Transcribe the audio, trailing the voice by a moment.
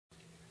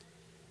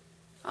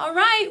All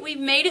right, we've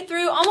made it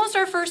through almost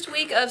our first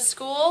week of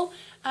school.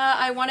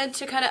 I wanted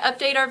to kind of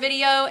update our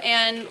video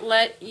and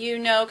let you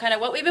know kind of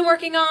what we've been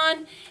working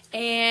on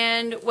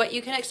and what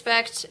you can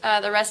expect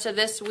the rest of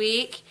this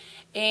week,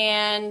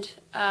 and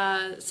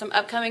some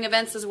upcoming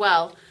events as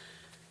well.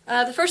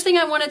 The first thing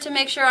I wanted to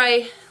make sure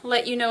I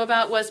let you know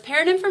about was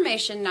Parent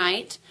Information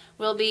Night.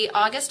 Will be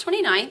August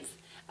 29th.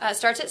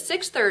 Starts at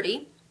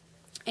 6:30,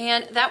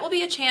 and that will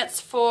be a chance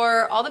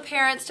for all the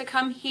parents to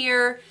come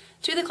here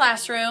to the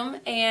classroom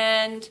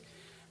and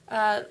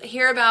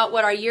hear about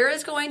what our year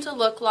is going to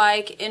look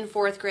like in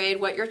 4th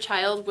grade, what your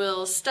child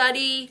will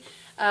study,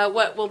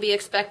 what will be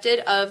expected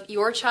of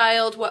your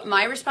child, what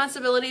my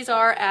responsibilities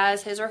are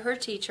as his or her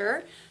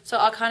teacher. So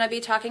I'll kind of be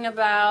talking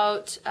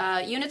about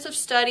units of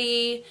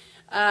study,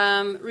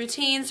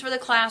 routines for the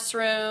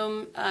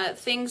classroom,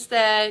 things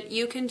that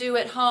you can do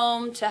at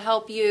home to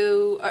help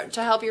you, or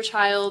to help your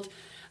child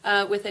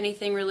with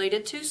anything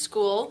related to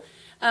school.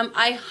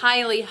 I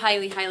highly,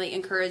 highly, highly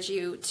encourage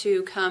you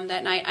to come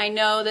that night. I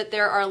know that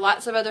there are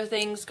lots of other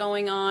things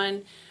going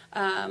on.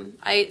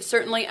 I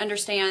certainly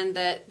understand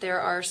that there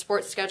are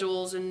sports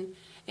schedules and,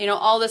 you know,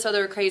 all this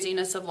other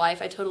craziness of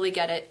life. I totally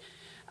get it.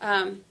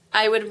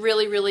 I would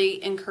really,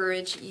 really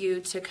encourage you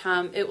to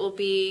come. It will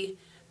be,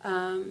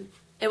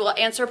 it will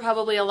answer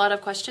probably a lot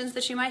of questions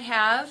that you might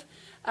have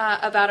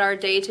about our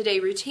day-to-day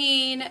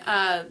routine,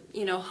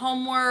 you know,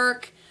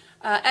 homework,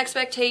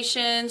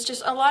 expectations,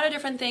 just a lot of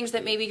different things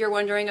that maybe you're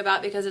wondering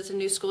about because it's a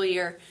new school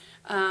year.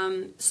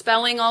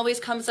 Spelling always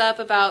comes up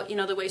about, you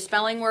know, the way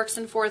spelling works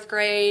in 4th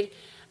grade.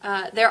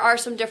 There are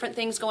some different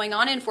things going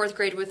on in 4th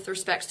grade with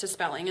respects to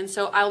spelling, and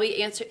so I'll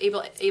be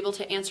able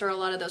to answer a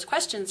lot of those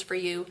questions for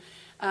you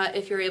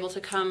if you're able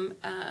to come.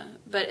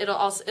 But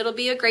it'll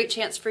be a great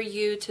chance for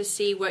you to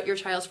see what your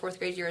child's 4th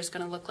grade year is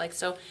going to look like.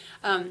 So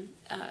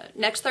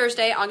next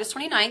Thursday, August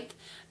 29th,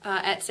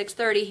 at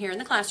 6:30 here in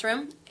the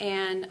classroom,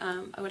 and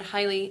I would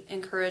highly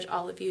encourage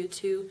all of you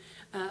to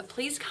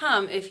please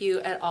come if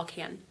you at all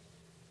can.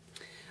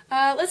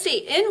 Let's see,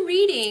 in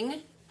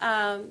reading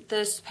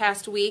this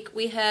past week,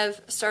 we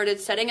have started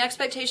setting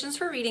expectations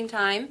for reading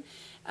time.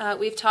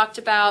 We've talked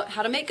about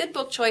how to make good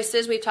book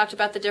choices. We've talked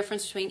about the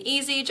difference between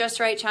easy, just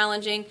right,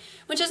 challenging,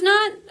 which is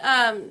not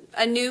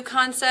a new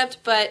concept,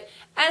 but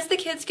as the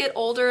kids get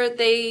older,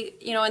 they,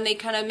 you know, and they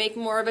kind of make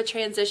more of a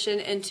transition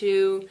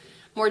into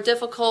more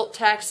difficult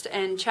text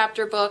and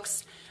chapter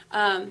books.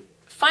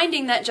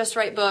 Finding that just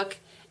right book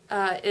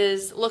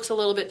looks a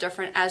little bit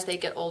different as they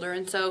get older,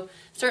 and so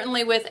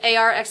certainly with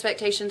AR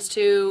expectations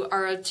too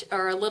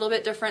are a little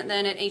bit different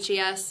than at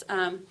HES.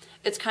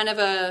 It's kind of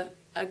a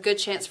good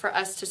chance for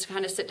us to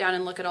kind of sit down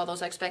and look at all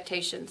those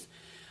expectations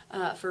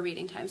for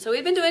reading time. So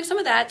we've been doing some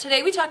of that.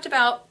 Today we talked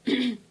about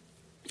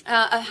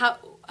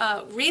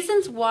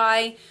reasons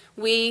why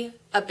we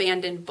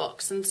abandon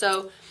books, and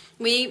so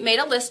we made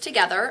a list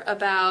together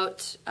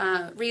about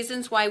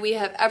reasons why we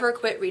have ever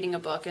quit reading a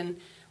book, and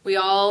we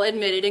all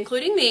admitted,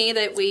 including me,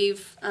 that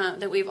we've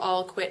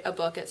all quit a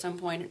book at some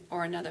point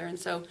or another. And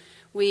so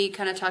we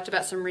kind of talked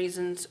about some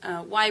reasons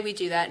why we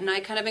do that, and I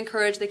kind of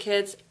encourage the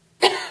kids,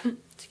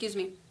 excuse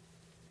me,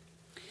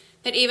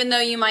 that even though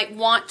you might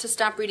want to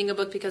stop reading a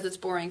book because it's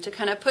boring, to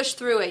kind of push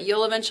through it.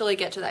 You'll eventually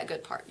get to that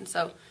good part. And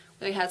so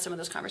we had some of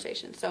those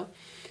conversations. So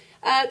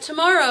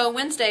tomorrow,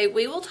 Wednesday,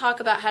 we will talk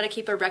about how to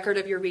keep a record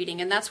of your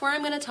reading, and that's where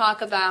I'm going to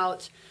talk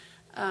about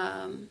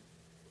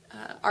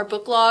our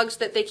book logs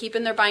that they keep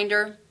in their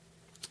binder,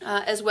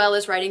 as well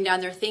as writing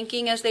down their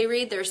thinking as they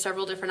read. There's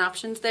several different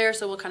options there,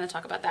 so we'll kind of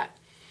talk about that.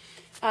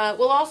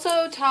 We'll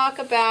also talk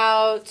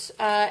about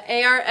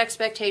AR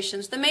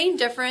expectations. The main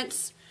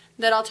difference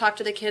that I'll talk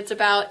to the kids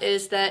about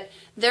is that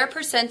their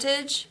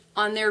percentage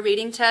on their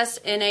reading tests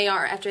in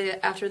AR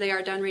after they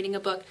are done reading a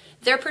book,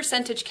 their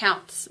percentage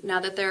counts. Now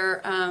that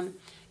they're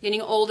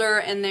getting older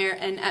and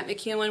at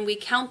McEwen, we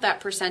count that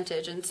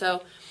percentage. And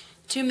so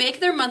to make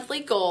their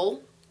monthly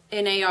goal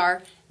in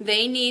AR,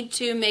 they need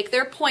to make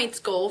their points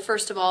goal,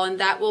 first of all, and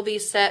that will be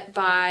set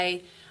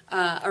by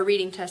a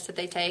reading test that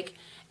they take.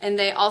 And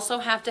they also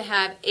have to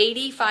have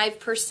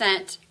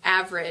 85%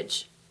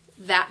 average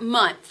that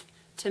month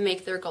to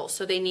make their goal.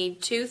 So they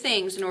need 2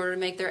 things in order to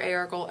make their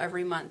AR goal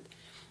every month.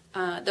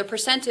 The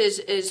percentage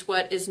is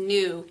what is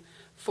new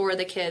for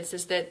the kids,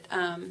 is that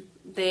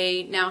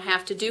they now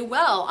have to do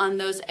well on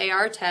those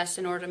AR tests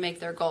in order to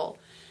make their goal.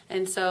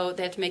 And so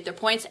they have to make their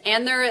points,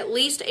 and they're at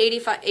least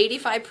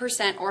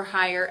 85% or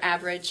higher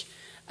average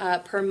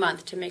per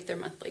month to make their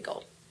monthly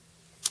goal.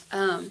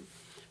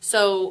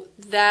 So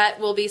that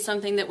will be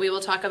something that we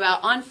will talk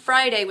about on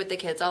Friday with the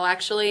kids. I'll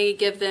actually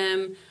give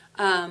them,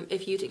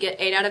 if you get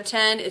 8 out of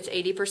 10, it's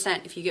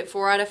 80%. If you get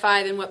 4 out of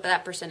 5, and what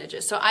that percentage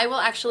is. So I will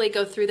actually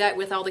go through that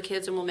with all the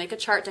kids, and we'll make a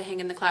chart to hang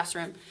in the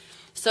classroom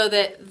so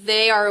that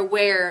they are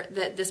aware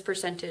that this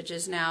percentage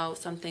is now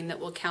something that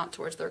will count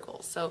towards their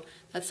goals. So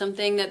that's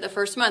something that the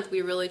first month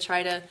we really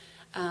try to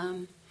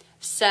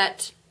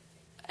set,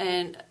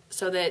 and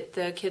so that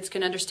the kids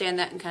can understand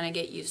that and kind of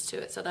get used to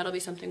it. So that'll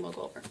be something we'll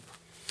go over.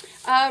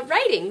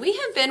 Writing. We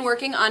have been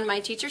working on My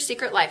Teacher's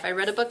Secret Life. I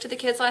read a book to the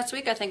kids last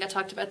week. I think I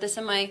talked about this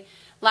in my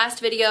last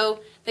video.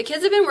 The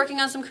kids have been working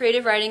on some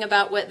creative writing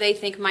about what they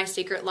think my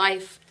secret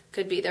life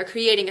could be. They're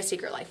creating a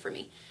secret life for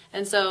me.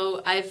 And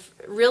so I've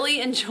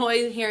really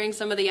enjoyed hearing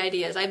some of the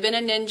ideas. I've been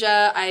a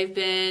ninja. I've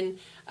been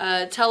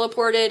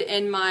teleported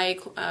in my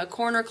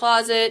corner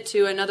closet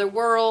to another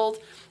world.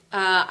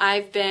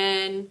 I've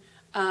been,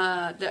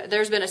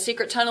 there's been a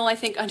secret tunnel, I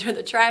think, under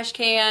the trash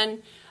can.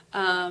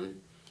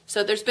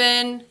 So there's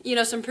been, you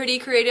know, some pretty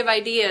creative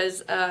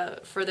ideas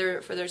for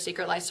their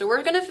secret life. So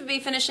we're going to be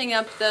finishing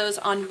up those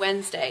on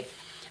Wednesday.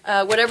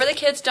 Whatever the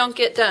kids don't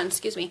get done,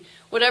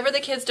 whatever the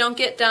kids don't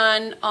get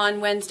done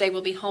on Wednesday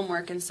will be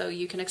homework, and so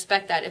you can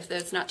expect that if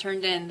it's not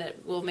turned in,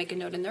 that we'll make a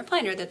note in their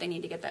planner that they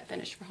need to get that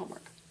finished for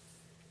homework.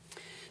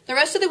 The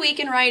rest of the week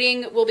in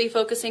writing, we'll be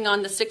focusing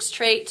on the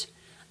 6-trait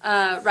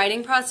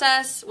writing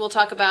process. We'll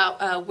talk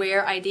about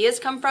where ideas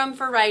come from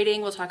for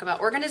writing. We'll talk about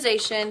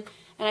organization,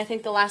 and I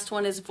think the last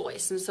one is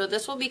voice. And so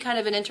this will be kind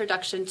of an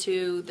introduction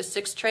to the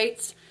 6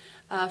 traits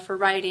for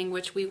writing,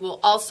 which we will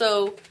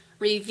also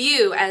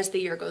review as the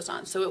year goes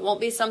on. So it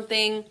won't be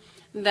something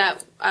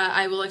that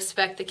I will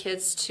expect the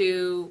kids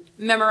to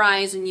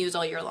memorize and use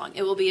all year long.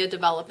 It will be a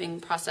developing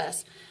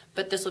process,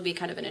 but this will be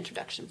kind of an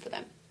introduction for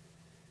them.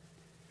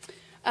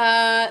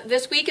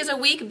 This week is a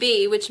week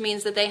B, which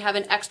means that they have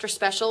an extra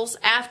specials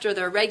after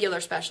their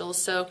regular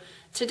specials. So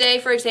today,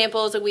 for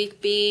example, is a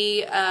week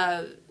B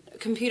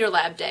computer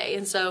lab day.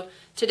 And so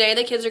today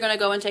the kids are going to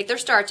go and take their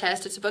STAR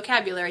test. It's a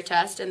vocabulary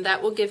test, and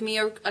that will give me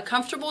a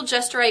comfortable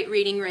just right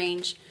reading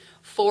range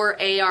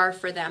for AR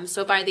for them.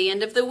 So by the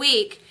end of the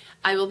week,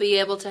 I will be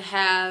able to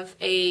have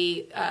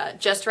a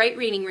just right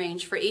reading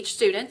range for each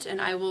student,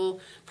 and I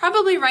will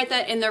probably write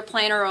that in their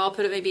planner, or I'll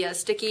put it maybe a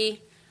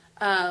sticky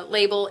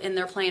label in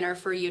their planner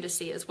for you to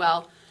see as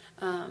well.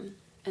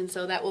 And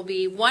so that will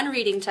be one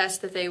reading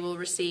test that they will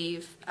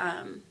receive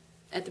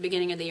at the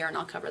beginning of the year, and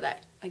I'll cover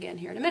that again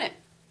here in a minute.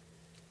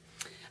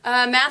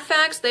 Math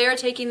Facts, they are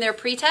taking their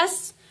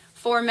pre-tests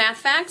for Math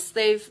Facts.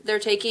 They're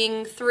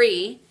taking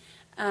 3.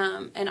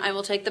 And I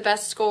will take the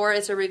best score.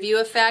 It's a review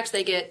of facts.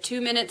 They get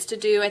 2 minutes to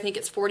do. I think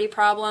it's 40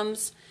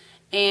 problems.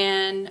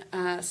 And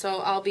so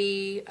I'll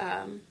be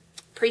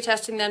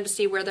pre-testing them to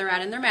see where they're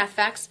at in their math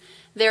facts.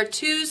 Their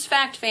twos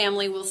fact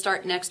family will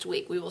start next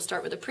week. We will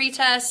start with a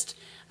pre-test,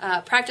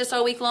 practice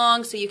all week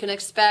long, so you can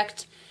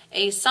expect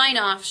a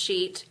sign-off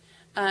sheet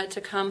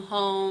to come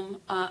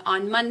home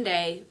on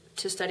Monday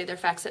to study their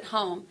facts at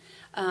home.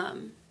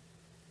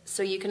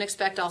 So you can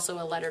expect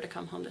also a letter to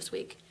come home this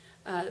week.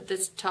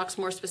 This talks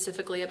more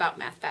specifically about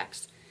math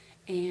facts.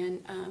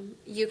 And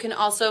you can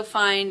also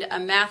find a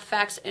math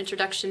facts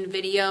introduction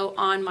video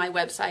on my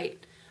website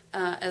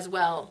as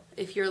well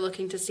if you're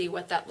looking to see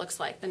what that looks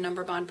like, the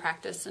number bond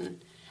practice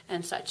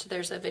and such.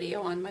 There's a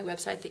video on my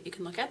website that you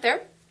can look at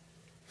there.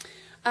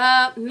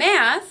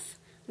 Math,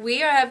 we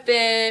have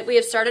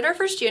started our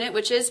first unit,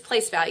 which is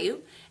place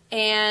value,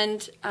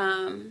 and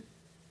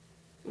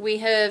we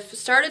have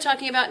started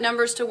talking about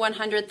numbers to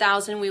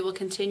 100,000. We will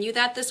continue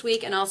that this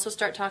week and also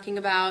start talking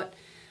about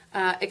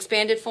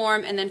expanded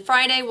form. And then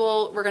Friday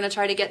we're going to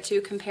try to get to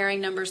comparing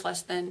numbers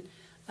less than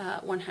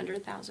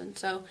 100,000.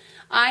 So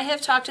I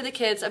have talked to the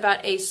kids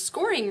about a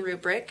scoring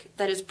rubric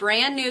that is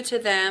brand new to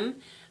them.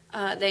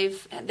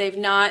 They've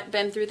not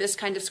been through this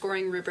kind of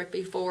scoring rubric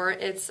before.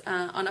 It's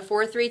on a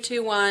 4, 3,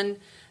 2, 1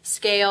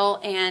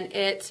 scale, and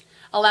it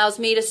allows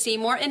me to see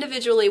more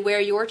individually where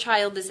your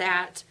child is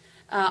at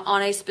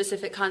on a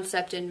specific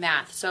concept in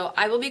math. So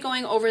I will be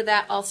going over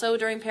that also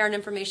during Parent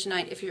Information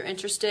Night if you're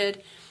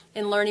interested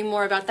in learning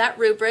more about that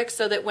rubric,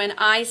 so that when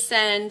I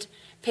send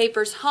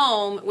papers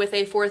home with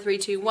a 4, 3,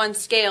 2, 1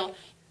 scale,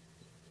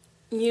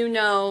 you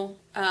know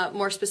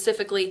more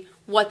specifically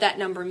what that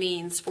number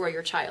means for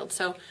your child.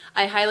 So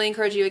I highly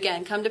encourage you,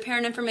 again, come to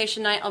Parent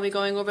Information Night. I'll be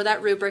going over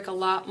that rubric a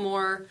lot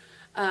more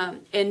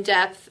in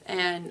depth,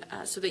 and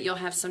so that you'll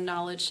have some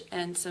knowledge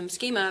and some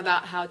schema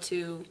about how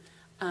to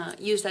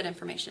use that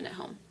information at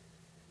home.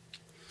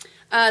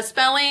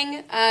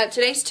 Spelling,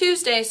 today's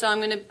Tuesday, so I'm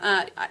going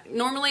to,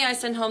 normally I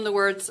send home the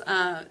words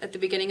at the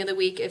beginning of the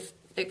week if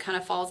it kind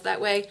of falls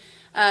that way.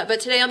 But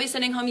today I'll be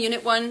sending home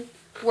Unit 1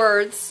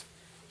 words,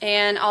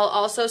 and I'll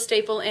also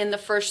staple in the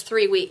first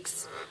 3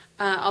 weeks.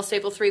 I'll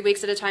staple 3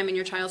 weeks at a time in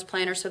your child's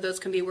planner, so those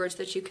can be words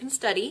that you can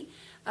study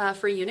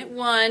for Unit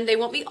 1. They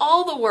won't be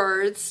all the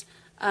words,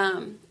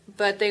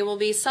 but they will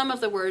be some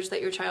of the words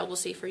that your child will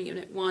see for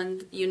Unit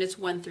 1, Units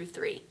 1 through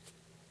 3.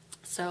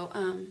 So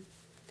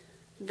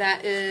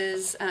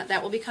that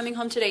will be coming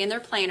home today in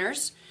their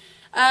planners.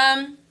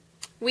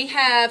 We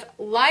have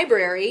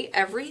library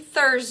every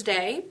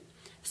Thursday,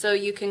 so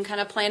you can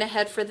kind of plan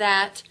ahead for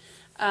that.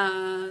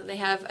 They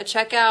have a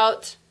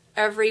checkout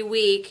every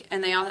week,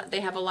 and they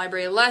have a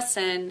library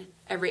lesson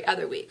every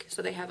other week.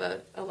 So they have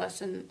a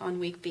lesson on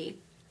week B.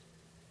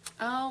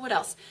 Oh, what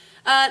else?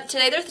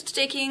 Today they're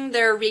taking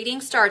their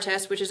reading STAR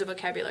test, which is a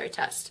vocabulary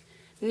test.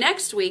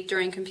 Next week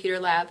during computer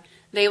lab,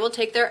 they will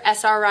take their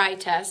SRI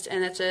test,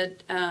 and it's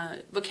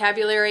a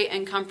vocabulary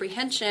and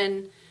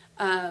comprehension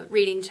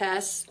reading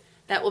test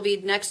That will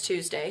be next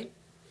Tuesday.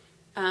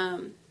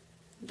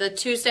 The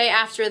Tuesday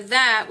after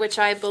that, which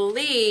I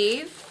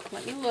believe,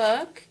 let me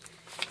look.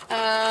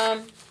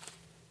 No,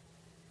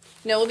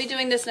 we'll be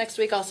doing this next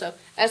week also.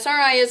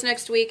 SRI is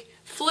next week.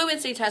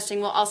 Fluency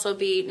testing will also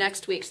be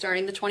next week,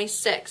 starting the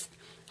 26th.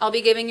 I'll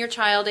be giving your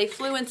child a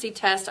fluency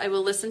test. I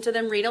will listen to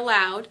them read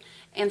aloud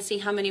and see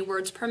how many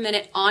words per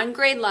minute on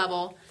grade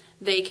level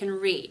they can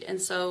read.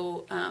 And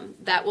so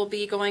that will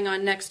be going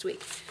on next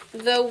week.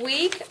 The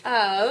week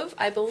of,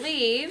 I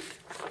believe,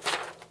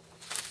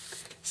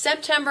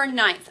 September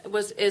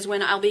 9th is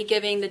when I'll be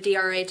giving the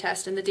DRA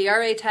test. And the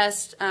DRA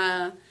test,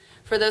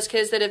 for those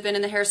kids that have been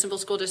in the Harrisonville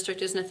School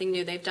District, is nothing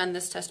new. They've done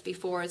this test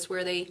before. It's where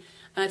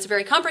it's a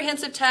very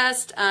comprehensive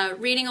test,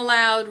 reading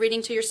aloud,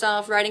 reading to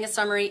yourself, writing a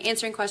summary,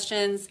 answering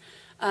questions.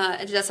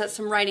 It does have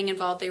some writing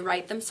involved. They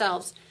write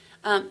themselves.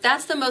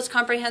 That's the most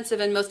comprehensive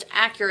and most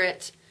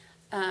accurate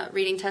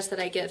reading test that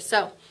I give.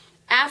 So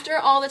after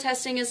all the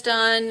testing is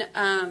done,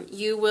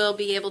 you will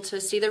be able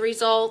to see the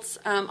results.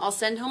 I'll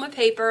send home a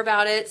paper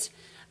about it.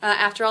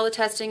 After all the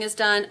testing is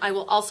done, I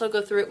will also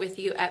go through it with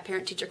you at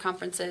parent-teacher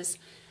conferences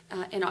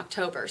in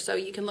October. So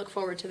you can look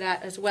forward to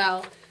that as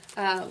well.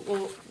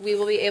 We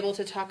will be able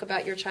to talk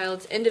about your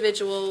child's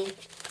individual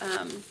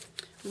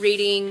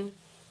reading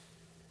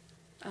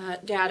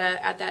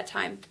data at that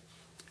time.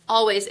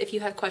 Always, if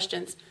you have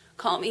questions,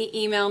 call me,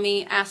 email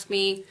me, ask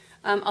me.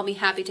 I'll be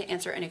happy to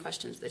answer any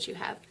questions that you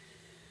have.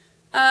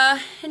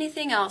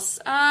 Anything else?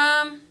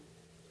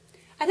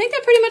 I think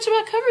that pretty much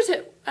about covers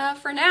it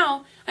for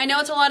now. I know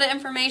it's a lot of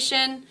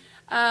information,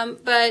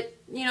 but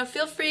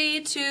feel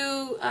free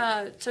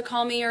to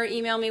call me or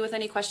email me with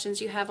any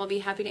questions you have. I'll be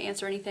happy to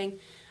answer anything.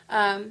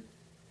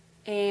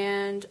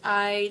 And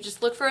I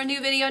just look for a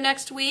new video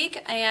next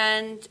week,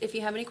 and if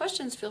you have any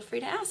questions, feel free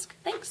to ask.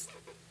 Thanks.